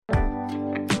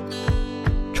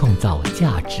创造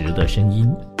价值的声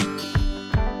音。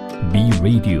B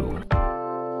Radio。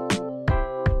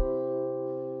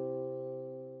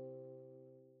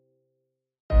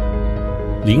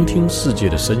聆听世界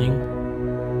的声音，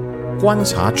观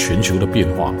察全球的变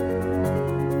化。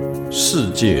世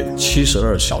界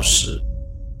72小时。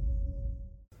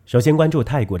首先关注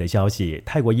泰国的消息，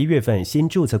泰国1月份新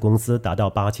注册公司达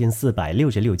到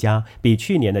8466家，比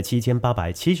去年的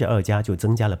7872家就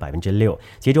增加了 6%，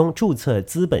 其中注册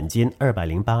资本金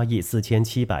208亿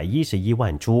4711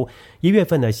万铢。1月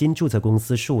份的新注册公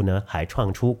司数呢，还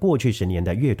创出过去10年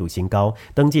的月度新高，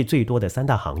登记最多的3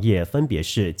大行业分别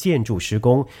是建筑施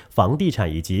工、房地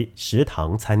产以及食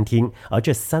堂餐厅，而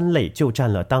这3类就占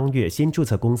了当月新注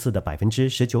册公司的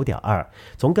 19.2%。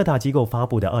 从各大机构发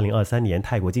布的2023年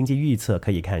泰国经济预测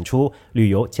可以看出，旅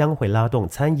游将会拉动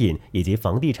餐饮以及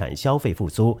房地产消费复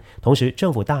苏，同时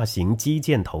政府大型基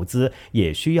建投资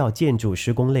也需要建筑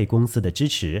施工类公司的支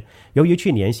持。由于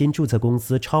去年新注册公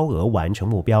司超额完成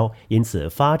目标，因此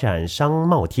发展商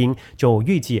贸厅就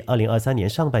预计2023年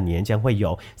上半年将会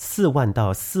有4万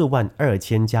到4万2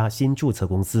千家新注册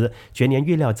公司，全年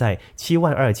预料在7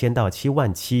万2千到7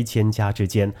万7千家之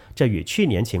间，这与去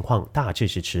年情况大致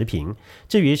是持平。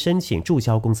至于申请注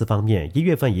销公司方面，1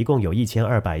月份一共有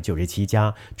1297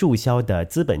家，注销的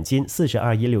资本金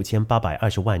42亿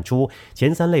6820万铢。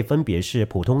前3类分别是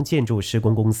普通建筑施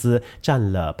工公司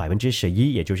占了 11%，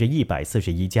 也就是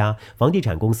141家，房地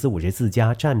产公司54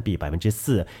家占比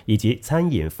 4%， 以及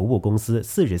餐饮服务公司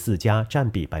44家占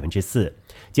比 4%。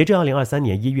截至2023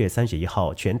年1月31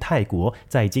号，全泰国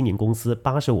在经营公司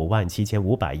85万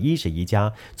7511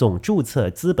家，总注册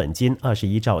资本金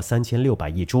21兆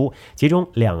3600亿铢，其中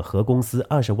两合公司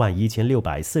20万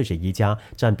1641家，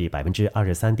占比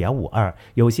 23.52%，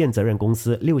 有限责任公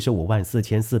司65万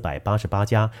4488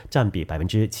家，占比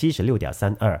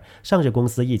 76.32%， 上市公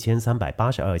司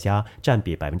1382家，占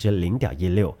比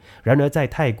 0.16%。 然而在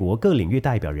泰国各领域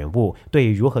代表人物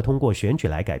对如何通过选举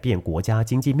来改变国家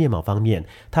经济面貌方面，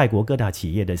泰国各大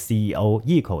企业的 CEO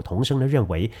异口同声地认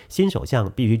为，新首相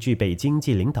必须具备经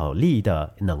济领导力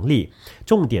的能力。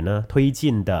重点呢，推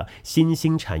进的新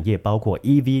兴产业包括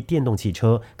EV 电动汽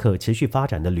车、可持续发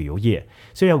展的旅游业。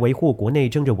虽然维护国内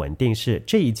政治稳定是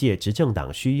这一届执政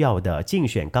党需要的竞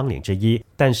选纲领之一，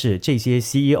但是这些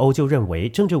CEO 就认为，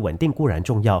政治稳定固然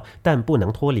重要，但不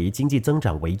能脱离经济增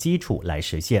长为基础来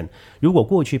实现。如果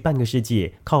过去半个世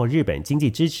纪靠日本经济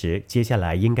支持，接下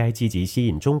来应该积极吸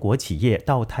引中国企业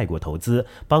到泰国投资，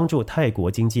帮助泰国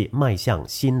经济迈向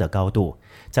新的高度。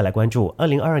再来关注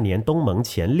2022年东盟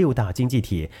前6大经济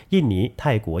体印尼、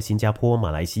泰国、新加坡、马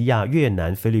来西亚、越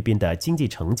南、菲律宾的经济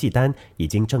成绩单已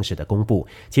经正式的公布，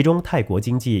其中泰国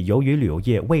经济由于旅游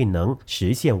业未能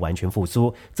实现完全复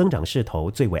苏，增长势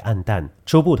头最为暗淡。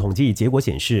初步统计结果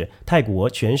显示，泰国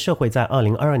全社会在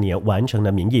2022年完成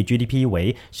的名义 GDP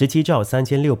为17兆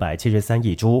3673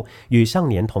亿铢，与上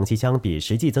年同期相比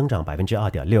实际增长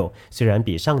 2.6%， 虽然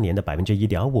比上年的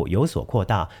 1.5% 有所扩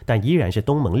大，但依然是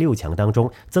东盟6强当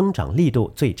中增长力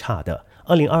度最差的。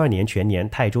2022年全年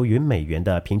泰铢与美元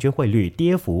的平均汇率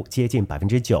跌幅接近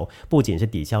 9%， 不仅是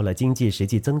抵消了经济实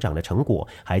际增长的成果，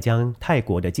还将泰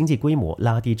国的经济规模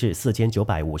拉低至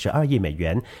4952亿美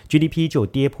元， GDP 就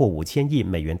跌破5000亿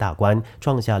美元大关，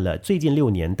创下了最近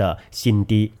6年的新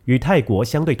低。与泰国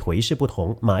相对颓势不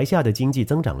同，马来西亚的经济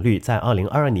增长率在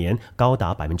2022年高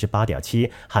达 8.7%，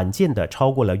 罕见的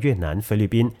超过了越南、菲律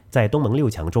宾，在东盟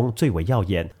6强中最为耀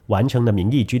眼，完成的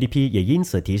名义 GDP 也因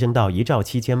此提升到1兆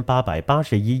7881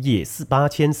亿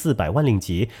8400万令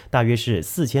吉，大约是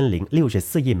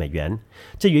4064亿美元。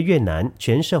至于越南，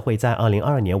全社会在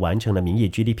2022年完成的名义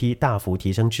GDP 大幅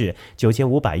提升至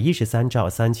9513兆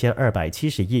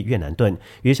3270亿越南盾，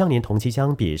与上年同期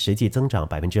相比实际增长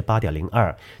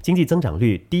 8.02%， 经济增长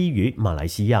率低于马来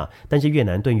西亚，但是越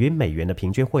南盾与美元的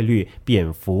平均汇率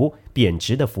贬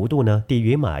值的幅度呢低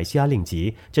于马来西亚令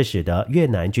吉，这使得越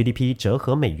南 GDP 折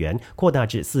合美元扩大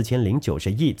至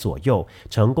4090亿左右，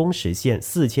成功实现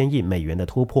4000亿美元的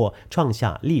突破，创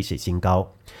下历史新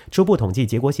高。初步统计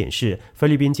结果显示，菲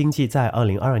律宾经济在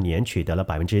2022年取得了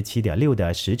 7.6%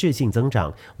 的实质性增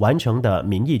长，完成的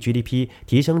名义 GDP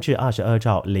提升至22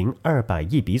兆0200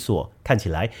亿比索，看起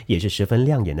来也是十分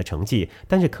亮眼的成绩。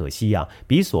但是可惜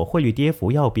比索汇率跌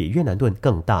幅要比越南盾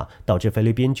更大，导致菲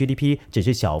律宾 GDP 只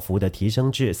是小幅的提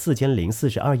升至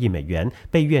4042亿美元，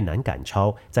被越南赶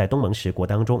超，在东盟10国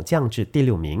当中降至第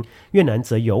6名，越南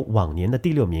则由往年的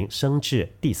第6名升至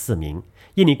第4名。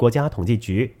印尼国家统计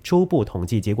局初步统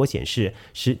计结果显示，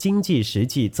经济实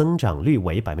际增长率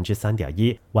为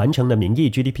 3.1%， 完成的名义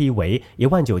GDP 为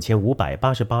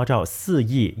19588兆4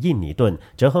亿印尼盾，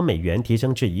折合美元提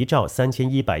升至1兆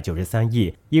3193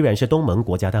亿，依然是东盟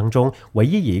国家当中唯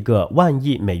一一个万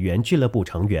亿美元俱乐部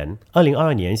成员。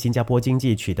2022年，新加坡经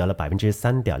济取得了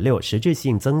 3.6% 实质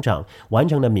性增长，完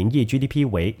成的名义 GDP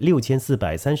为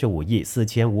6435亿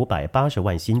4580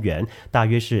万新元，大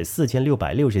约是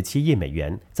4667亿美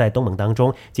元。在东盟当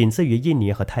中，仅次于印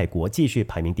尼和泰国，继续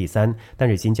排名第3。但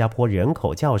是新加坡人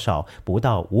口较少，不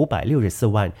到564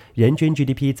万，人均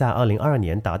GDP 在2022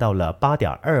年达到了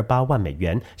 8.28 万美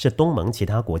元，是东盟其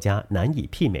他国家难以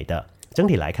媲美的。整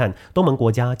体来看，东盟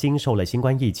国家经受了新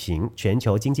冠疫情、全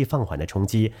球经济放缓的冲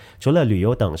击，除了旅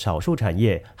游等少数产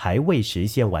业还未实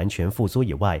现完全复苏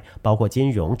以外，包括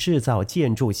金融、制造、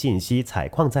建筑、信息、采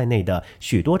矿在内的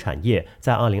许多产业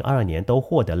在2022年都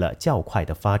获得了较快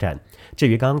的发展。至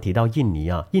于刚刚提到印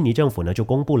尼政府就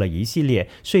公布了一系列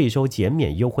税收减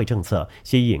免优惠政策，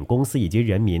吸引公司以及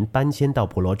人民搬迁到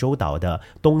婆罗洲岛的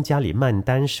东加里曼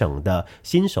丹省的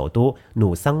新首都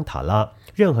努桑塔拉。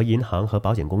任何银行和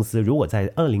保险公司如果在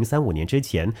2035年之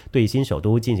前对新首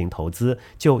都进行投资，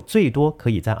就最多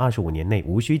可以在25年内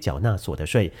无需缴纳所得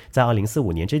税；在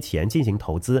2045年之前进行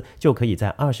投资，就可以在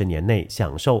20年内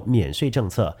享受免税政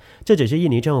策。这只是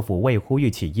印尼政府为呼吁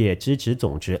企业支持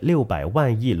总值600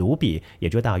万亿卢比，也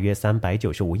就大约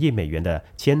395亿美元的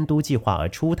迁都计划而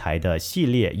出台的系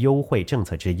列优惠政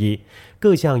策之一。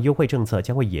各项优惠政策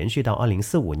将会延续到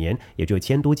2045年，也就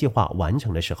迁都计划完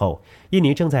成的时候。印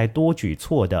尼正在多举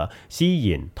措的吸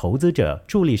引投资者，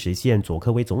助力实现佐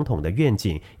科威总统的愿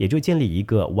景，也就建立一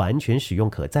个完全使用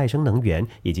可再生能源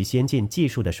以及先进技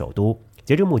术的首都。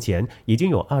截至目前，已经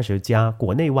有20家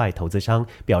国内外投资商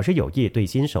表示有意对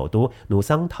新首都努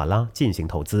桑塔拉进行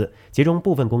投资，其中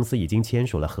部分公司已经签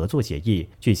署了合作协议。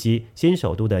据悉，新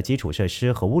首都的基础设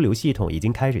施和物流系统已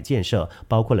经开始建设，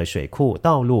包括了水库、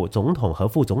道路、总统和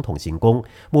副总统行宫，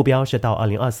目标是到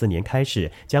2024年开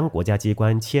始将国家机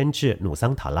关迁至努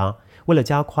桑塔拉。为了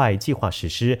加快计划实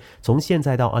施，从现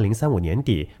在到2035年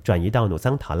底，转移到努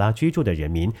桑塔拉居住的人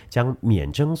民将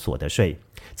免征所得税。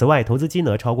此外，投资金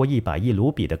额超过100亿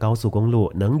卢比的高速公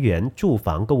路、能源、住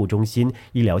房、购物中心、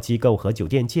医疗机构和酒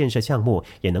店建设项目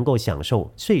也能够享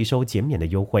受税收减免的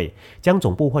优惠。将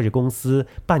总部或者公司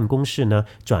办公室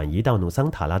转移到努桑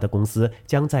塔拉的公司，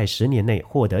将在10年内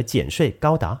获得减税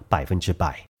高达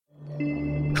100%。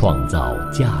创造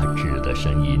价值的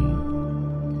声音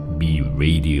 ，Be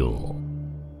Radio。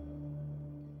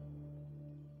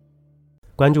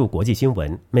关注国际新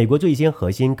闻，美国最新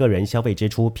核心个人消费支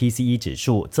出 PCE 指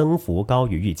数增幅高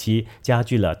于预期，加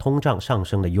剧了通胀上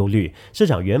升的忧虑。市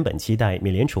场原本期待美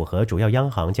联储和主要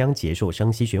央行将结束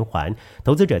升息循环，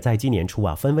投资者在今年初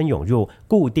纷纷涌入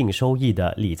固定收益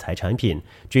的理财产品。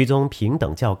追踪平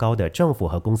等较高的政府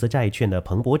和公司债券的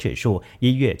彭博指数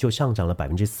1月就上涨了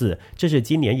 4%， 这是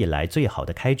今年以来最好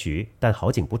的开局。但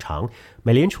好景不长，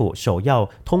美联储首要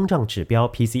通胀指标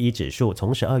PCE 指数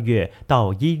从12月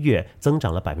到1月增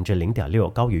长了 0.6%，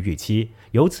 高于预期，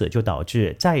由此就导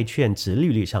致债券殖利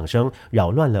率上升，扰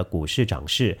乱了股市涨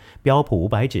势。标普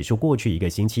500指数过去一个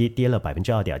星期跌了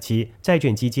 2.7%， 债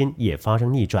券基金也发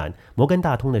生逆转。摩根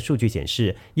大通的数据显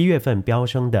示，1月份飙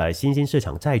升的新兴市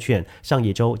场债券上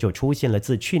一周就出现了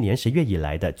自去年10月以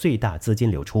来的最大资金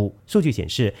流出。数据显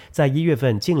示，在1月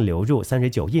份净流入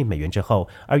39亿美元之后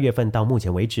，2月份到目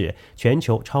前为止，全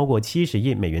球超过70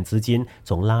亿美元资金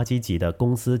从垃圾级的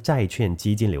公司债券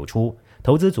基金流出。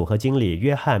投资组合经理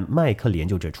约翰·麦克连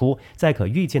就指出，在可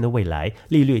预见的未来，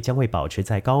利率将会保持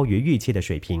在高于预期的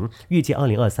水平，预计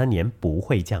2023年不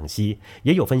会降息。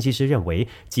也有分析师认为，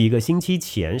几个星期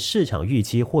前市场预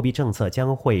期货币政策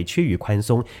将会趋于宽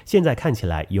松，现在看起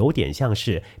来有点像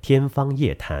是天方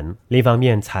夜谭。另一方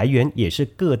面，裁员也是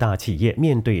各大企业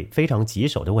面对非常棘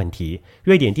手的问题。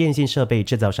瑞典电信设备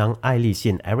制造商爱立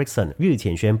信 Ericsson 日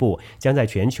前宣布，将在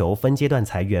全球分阶段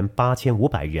裁员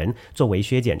8500人，作为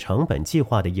削减成本计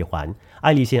划的一环。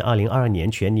爱立信2022年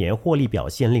全年获利表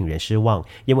现令人失望，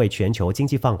因为全球经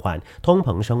济放缓、通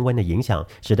膨升温的影响，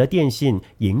使得电信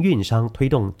营运商推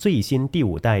动最新第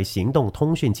5代行动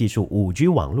通讯技术 5G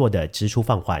网络的支出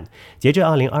放缓。截至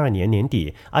2022年年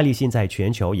底，爱立信在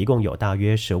全球一共有大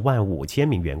约105000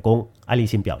名员工。爱立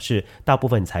信表示，大部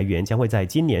分裁员将会在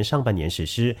今年上半年实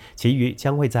施，其余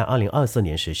将会在2024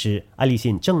年实施。爱立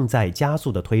信正在加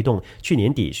速地推动去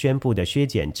年底宣布的削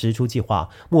减支出计划，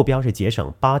目标是节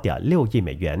省8.6亿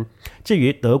美元。至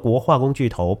于德国化工巨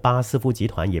头巴斯夫集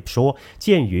团也说，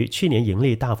鉴于去年盈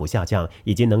利大幅下降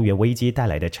以及能源危机带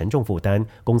来的沉重负担，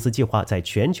公司计划在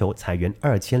全球裁员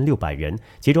2600人，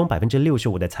其中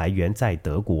65%的裁员在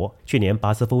德国。去年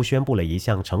巴斯夫宣布了一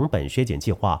项成本削减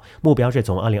计划，目标是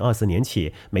从2024年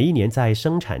起，每一年在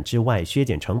生产之外削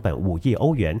减成本5亿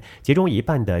欧元，其中一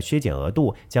半的削减额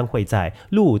度将会在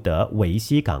路德维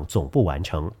希港总部完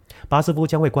成。巴斯夫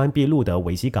将会关闭路德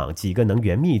维希港几个能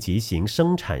源密集型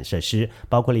生产设施，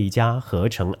包括了一家合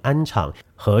成氨厂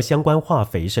和相关化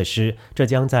肥设施，这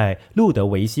将在路德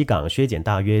维希港削减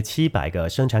大约700个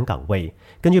生产岗位。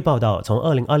根据报道，从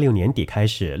2026年底开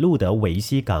始，路德维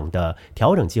希港的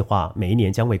调整计划每一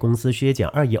年将为公司削减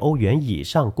2亿欧元以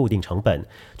上固定成本。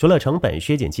除了成本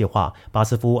削减计划，巴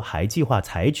斯夫还计划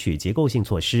采取结构性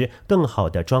措施，更好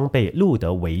地装备路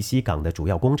德维希港的主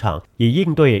要工厂，以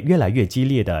应对越来越激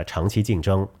烈的长期竞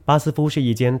争。巴斯夫是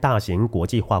一间大型国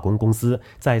际化工公司，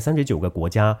在39个国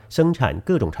家生产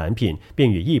各种产品，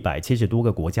并与170多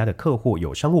个国家的客户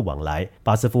有商务往来。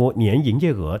巴斯夫年营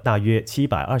业额大约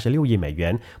726亿美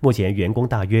元，目前员工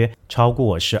大约超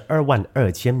过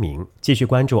122000名。继续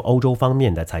关注欧洲方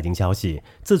面的财经消息。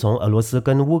自从俄罗斯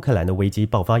跟乌克兰的危机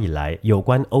爆发以来，有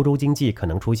关欧洲经济可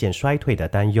能出现衰退的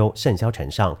担忧甚嚣尘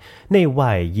上，内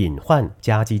外隐患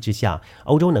夹击之下，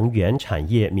欧洲能源产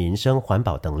业、民生、环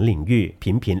保等领域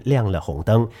频频亮了红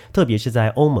灯，特别是在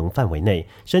欧盟范围内，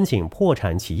申请破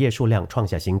产企业数量创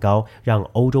下新高，让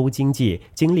欧洲经济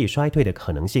经历衰退的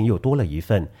可能性又多了一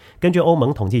份。根据欧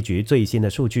盟统计局最新的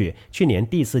数据，去年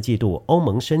第4季度欧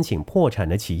盟申请破产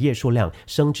的企业数量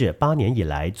升至8年以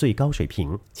来最高水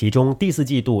平，其中第4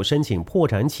季度申请破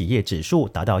产企业指数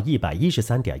达到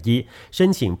 113.1，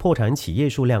 申请破产企业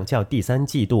数量较第3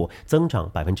季度增长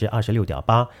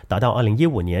 26.8%， 达到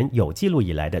2015年有记录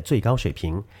以来的最高水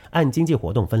平。按经济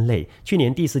活动分类，去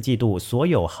年第4季度所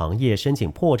有行业申请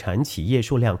破产企业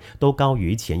数量都高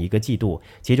于前一个季度，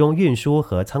其中运输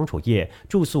和仓储业、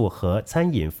住宿和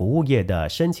餐饮服务业的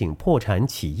申请破产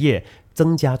企业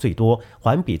增加最多，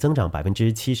环比增长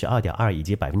 72.2% 以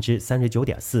及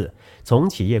 39.4%。 从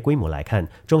企业规模来看，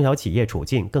中小企业处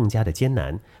境更加的艰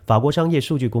难。法国商业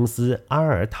数据公司阿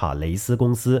尔塔雷斯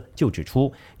公司就指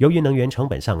出，由于能源成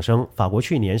本上升，法国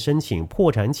去年申请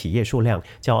破产企业数量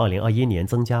较2021年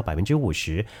增加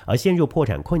 50%， 而陷入破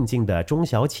产困境的中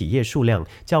小企业数量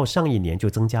较上一年就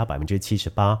增加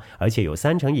 78%， 而且有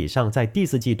30%以上在第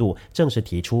4季度正式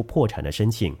提出破产的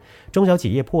申请。中小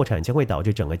企业破产将会导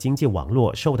致整个经济网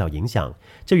络受到影响。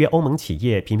至于欧盟企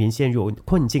业频频陷入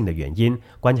困境的原因，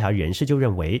观察人士就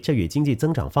认为这与经济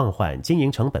增长放缓、经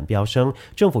营成本飙升、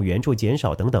政府援助减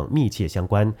少等等密切相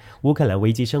关。乌克兰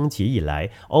危机升级以来，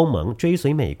欧盟追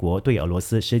随美国对俄罗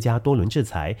斯施加多轮制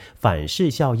裁，反噬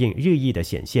效应日益的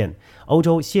显现。欧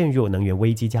洲陷入能源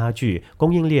危机加剧、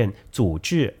供应链阻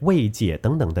滞未解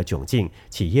等等的窘境，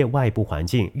企业外部环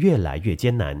境越来越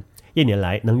艰难。1年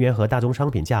来，能源和大宗商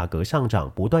品价格上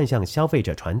涨不断向消费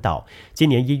者传导。今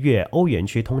年1月，欧元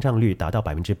区通胀率达到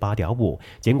 8.5%，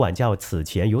 尽管较此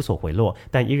前有所回落，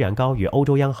但依然高于欧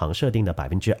洲央行设定的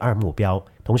 2% 目标。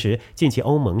同时，近期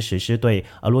欧盟实施对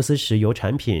俄罗斯石油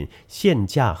产品限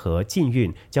价和禁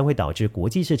运，将会导致国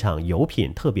际市场油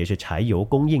品，特别是柴油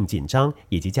供应紧张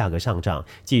以及价格上涨，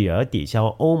继而抵消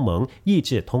欧盟抑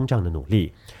制通胀的努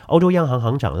力。欧洲央行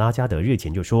行长拉加德日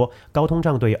前就说，高通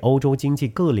胀对欧洲经济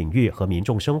各领域和民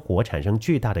众生活产生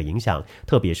巨大的影响，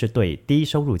特别是对低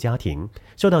收入家庭。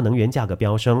受到能源价格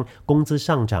飙升、工资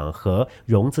上涨和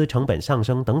融资成本上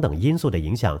升等等因素的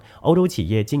影响，欧洲企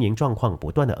业经营状况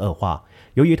不断的恶化。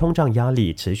由于通胀压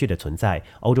力持续的存在，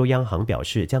欧洲央行表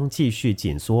示将继续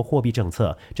紧缩货币政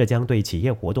策，这将对企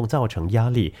业活动造成压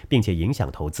力，并且影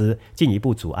响投资，进一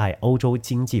步阻碍欧洲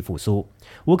经济复苏。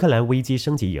乌克兰危机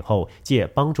升级以后，借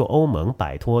帮助欧盟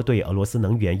摆脱对俄罗斯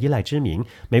能源依赖之名，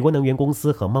美国能源公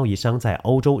司和贸易商在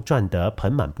欧洲赚得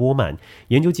盆满钵满。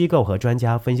研究机构和专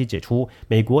家分析指出，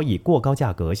美国以过高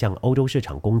价格向欧洲市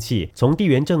场供气，从地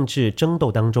缘政治争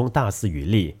斗当中大肆渔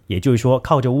利，也就是说，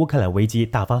靠着乌克兰危机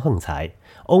大发横财。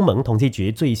欧盟统计局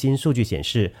最新数据显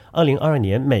示，2022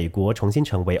年美国重新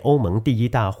成为欧盟第1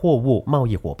大货物贸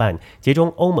易伙伴，其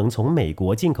中欧盟从美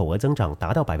国进口额增长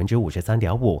达到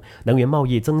 53.5%， 能源贸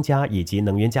易增加以及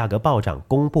能源价格暴涨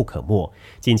功不可没。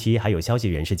近期还有消息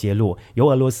人士揭露，由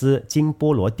俄罗斯经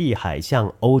波罗的海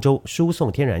向欧洲输送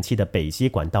天然气的北溪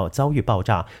管道遭遇爆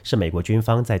炸，是美国军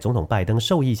方在总统拜登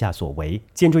授意下所为。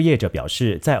建筑业者表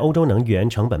示，在欧洲能源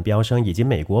成本飙升以及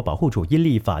美国保护主义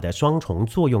立法的双重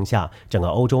作用下，整整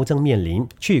个欧洲正面临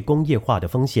去工业化的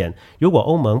风险。如果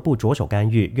欧盟不着手干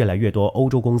预，越来越多欧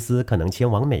洲公司可能前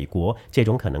往美国，这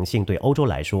种可能性对欧洲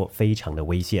来说非常的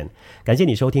危险。感谢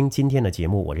你收听今天的节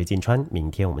目，我是金川，明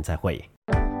天我们再会。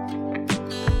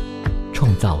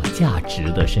创造价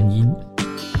值的声音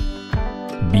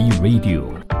 ，B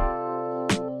Radio。